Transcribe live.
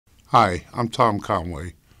Hi, I'm Tom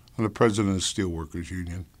Conway. I'm the president of Steelworkers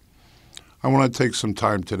Union. I want to take some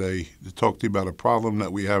time today to talk to you about a problem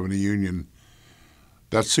that we have in the union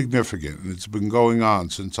that's significant, and it's been going on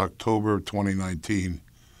since October of 2019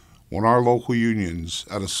 when our local unions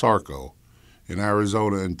at ASARCO in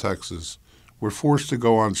Arizona and Texas were forced to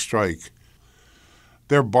go on strike.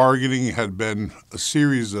 Their bargaining had been a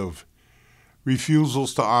series of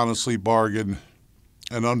refusals to honestly bargain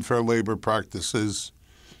and unfair labor practices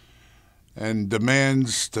and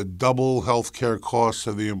demands to double health care costs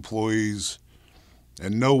of the employees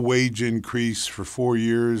and no wage increase for 4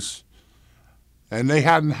 years. And they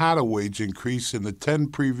hadn't had a wage increase in the 10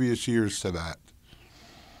 previous years to that.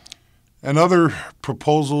 And other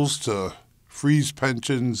proposals to freeze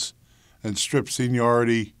pensions and strip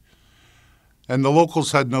seniority. And the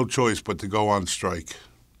locals had no choice but to go on strike.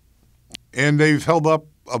 And they've held up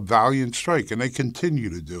a valiant strike, and they continue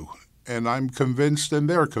to do. And I'm convinced, and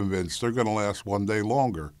they're convinced, they're going to last one day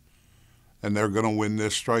longer. And they're going to win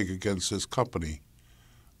this strike against this company.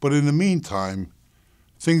 But in the meantime,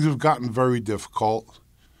 things have gotten very difficult.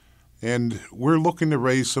 And we're looking to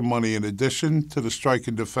raise some money in addition to the strike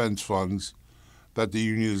and defense funds that the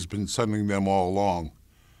union has been sending them all along.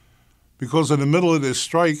 Because in the middle of this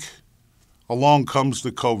strike, along comes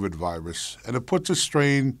the COVID virus. And it puts a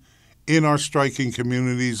strain in our striking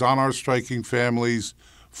communities, on our striking families.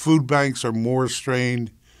 Food banks are more strained,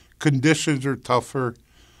 conditions are tougher,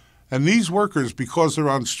 and these workers, because they're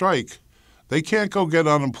on strike, they can't go get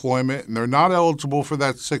unemployment, and they're not eligible for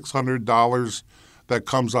that $600 that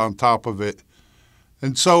comes on top of it.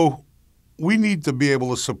 And so we need to be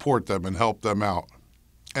able to support them and help them out.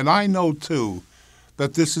 And I know, too,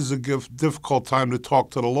 that this is a difficult time to talk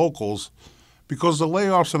to the locals because the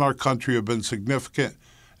layoffs in our country have been significant,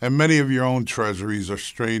 and many of your own treasuries are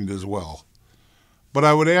strained as well. But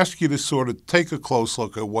I would ask you to sort of take a close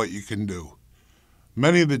look at what you can do.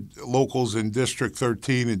 Many of the locals in District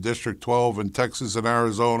 13 and District 12 in Texas and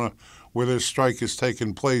Arizona, where this strike has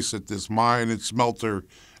taken place at this mine and smelter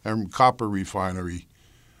and copper refinery,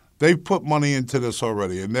 they've put money into this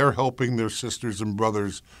already, and they're helping their sisters and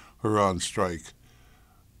brothers who are on strike.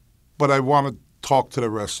 But I want to talk to the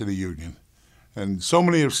rest of the union. And so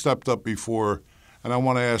many have stepped up before, and I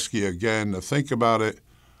want to ask you again to think about it.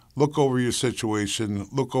 Look over your situation,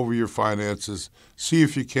 look over your finances, see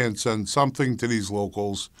if you can send something to these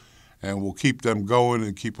locals, and we'll keep them going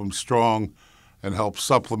and keep them strong and help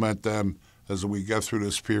supplement them as we get through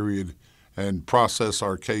this period and process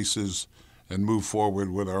our cases and move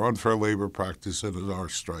forward with our unfair labor practice and our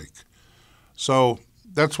strike. So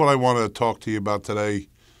that's what I want to talk to you about today.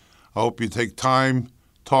 I hope you take time,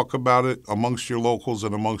 talk about it amongst your locals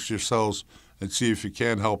and amongst yourselves, and see if you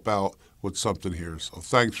can help out with something here. So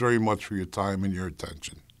thanks very much for your time and your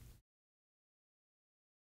attention.